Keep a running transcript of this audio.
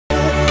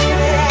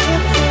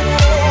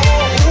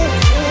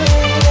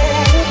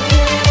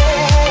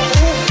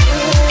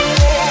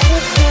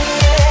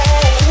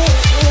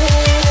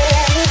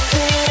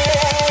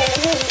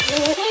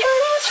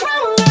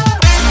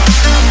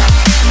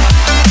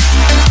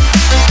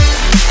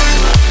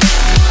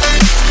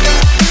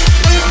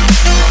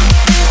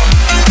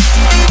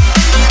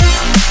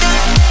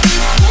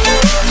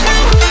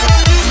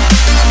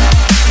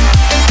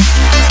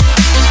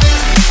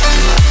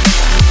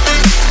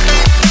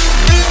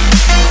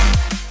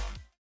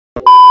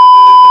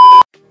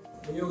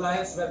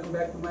Guys, welcome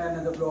back to my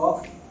another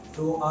blog.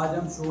 तो आज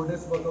हम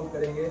शोल्डर्स वर्कआउट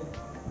करेंगे।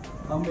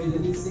 हम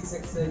मेजरली 6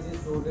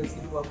 एक्सरसाइजेस शोल्डर्स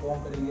की परफॉर्म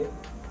करेंगे।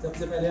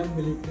 सबसे पहले हम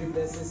मिलिट्री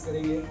प्रेसेस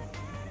करेंगे।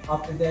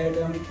 आफ्टर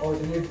दैट हम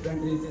ऑल्टरनेट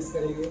फ्रंट रेंजेस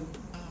करेंगे।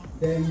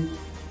 देन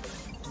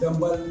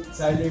डंबल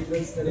साइड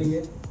लेटरल्स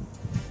करेंगे।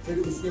 फिर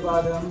उसके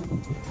बाद हम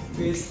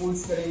फेस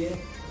पुल्स करेंगे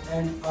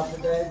and after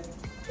that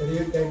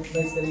rear dealt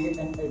press करेंगे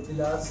एंड एट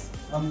द लास्ट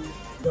हम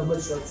डम्बल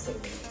शर्ट्स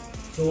करेंगे।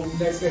 So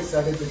let's get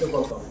started with the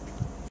workout.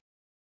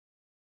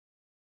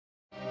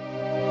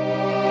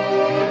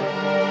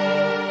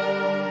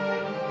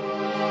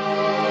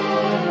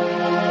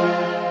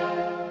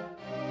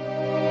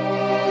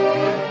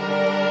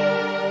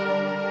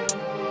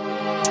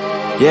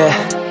 Yeah,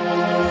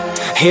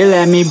 here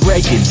let me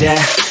break it down.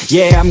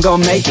 Yeah, I'm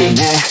gonna make it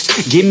now.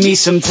 Give me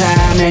some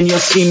time and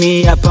you'll see me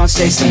up on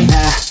stage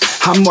somehow.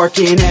 I'm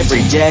working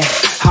every day,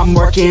 I'm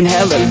working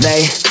hella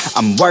late.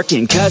 I'm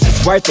working cause it's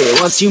worth it.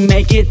 Once you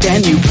make it,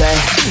 then you play.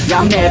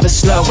 I'm never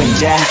slowing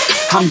down,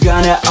 I'm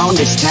gonna own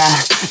this time.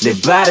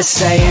 Live by the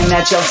saying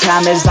that your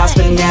time is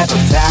lost but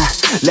never found.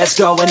 Let's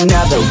go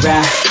another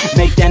round,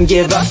 make them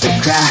give up the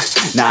crown.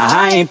 Nah,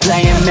 I ain't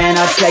playing,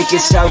 man, I'll take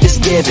it, so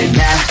just give it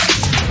now.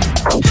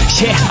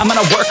 Yeah, I'm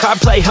gonna work hard,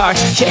 play hard.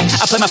 Yeah,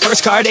 I play my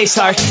first card, ace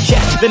hard.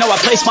 Yeah, they know I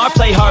play smart,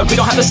 play hard. We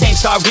don't have the same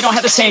star, we don't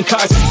have the same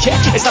cards.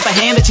 Yeah, it's not the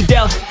hand that you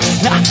dealt.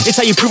 Nah, it's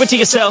how you prove it to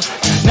yourself.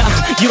 Nah,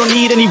 you don't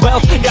need any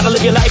wealth. Gotta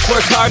live your life,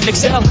 work hard and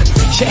excel.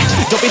 Yeah,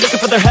 don't be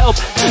looking for their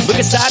help.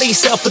 Look inside of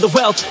yourself for the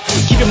wealth.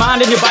 Keep your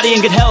mind and your body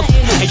in good health.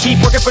 And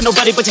keep working for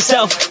nobody but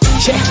yourself.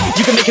 Yeah,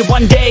 you can make it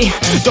one day.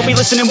 Don't be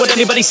listening what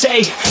anybody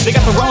say. They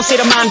got their own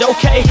state of mind,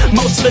 okay?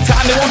 Most of the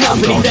time it won't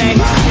help anything.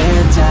 Keep my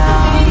head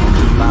down,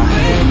 keep my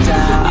head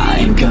down.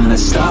 I ain't gonna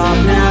stop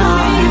now,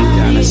 I ain't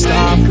gonna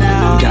stop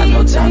now. Got no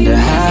time to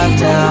have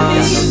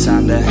doubts, got no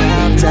time to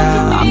have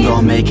doubts. I'm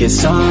gonna make it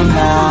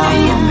somehow,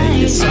 I'm gonna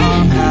make it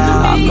somehow.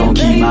 I'm gonna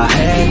keep my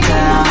head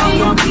down, I'm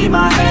gonna keep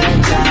my head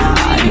down.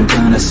 I ain't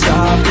gonna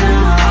stop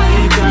now, I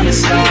ain't gonna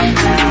stop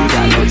now.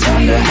 Got no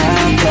time to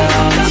have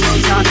doubts, got no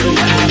time to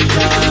have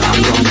doubts.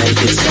 I'm gonna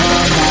make it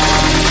somehow.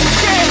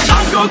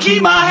 I'm gonna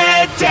keep my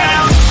head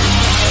down.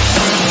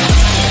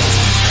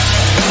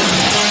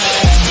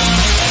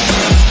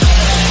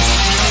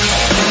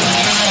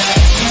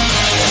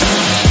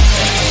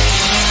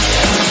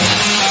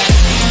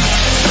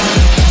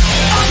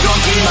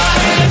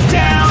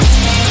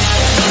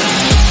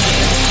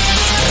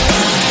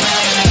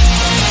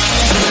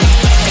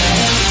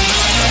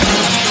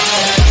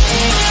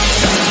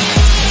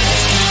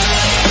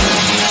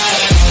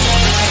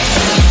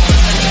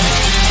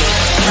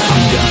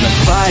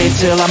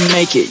 Till I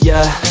make it,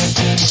 yeah,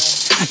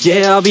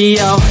 I'll be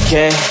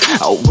okay,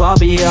 oh, I'll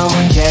be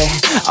okay.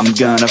 I'm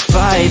gonna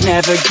fight,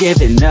 never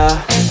giving up.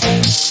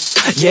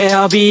 Yeah,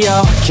 I'll be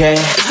okay,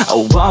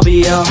 oh, I'll be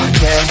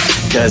okay.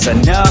 Cause I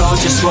know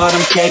just what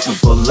I'm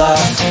capable of.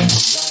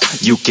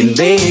 You can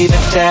leave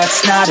if that's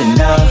not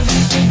enough.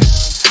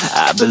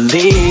 I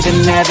believe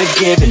in never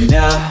giving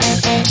up.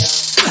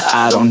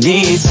 I don't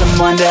need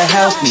someone to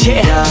help me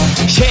up.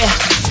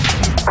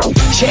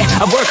 Yeah,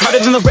 I work harder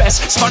than the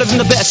rest, smarter than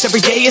the best. Every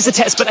day is a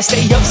test, but I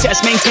stay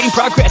obsessed. Maintain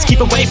progress, keep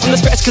away from the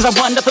stress, cause I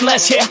want nothing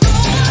less, yeah.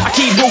 I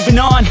keep moving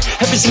on,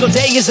 every single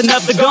day is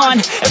another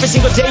gone. Every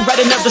single day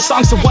write another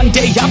song, so one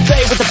day I'll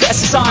play with the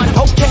best is on.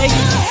 Okay,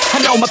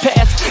 I know my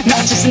path,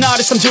 not just an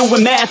artist, I'm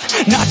doing math.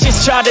 Not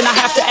just charting, I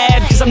have to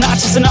add, cause I'm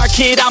not just an art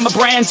kid, I'm a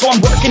brand. So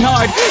I'm working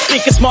hard,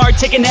 thinking smart,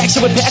 taking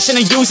action with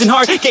passion and using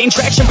heart. Gain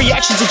traction,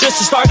 reactions are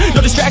just a start.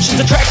 No distractions,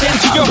 attract them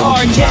to your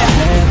heart,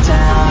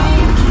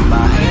 yeah.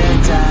 My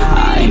head down,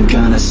 I ain't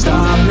gonna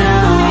stop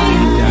now, I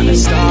ain't gonna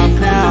stop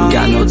now.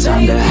 Got no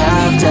time to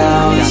have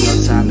doubts, got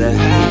no time to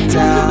have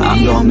doubts.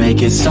 I'm gonna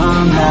make it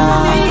somehow,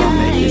 I'm gonna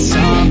make it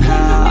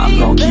somehow. I'm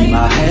gonna keep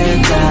my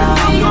head down,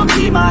 I'm gonna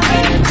keep my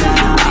head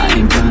down. I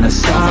ain't gonna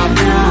stop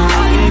now,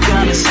 I ain't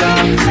gonna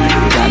stop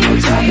now. Got no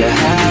time to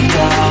have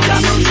doubts,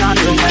 got no time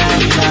to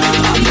have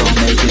doubts. I'm gonna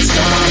make it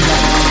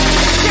somehow.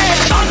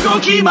 I'm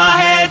gonna keep my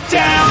head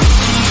down.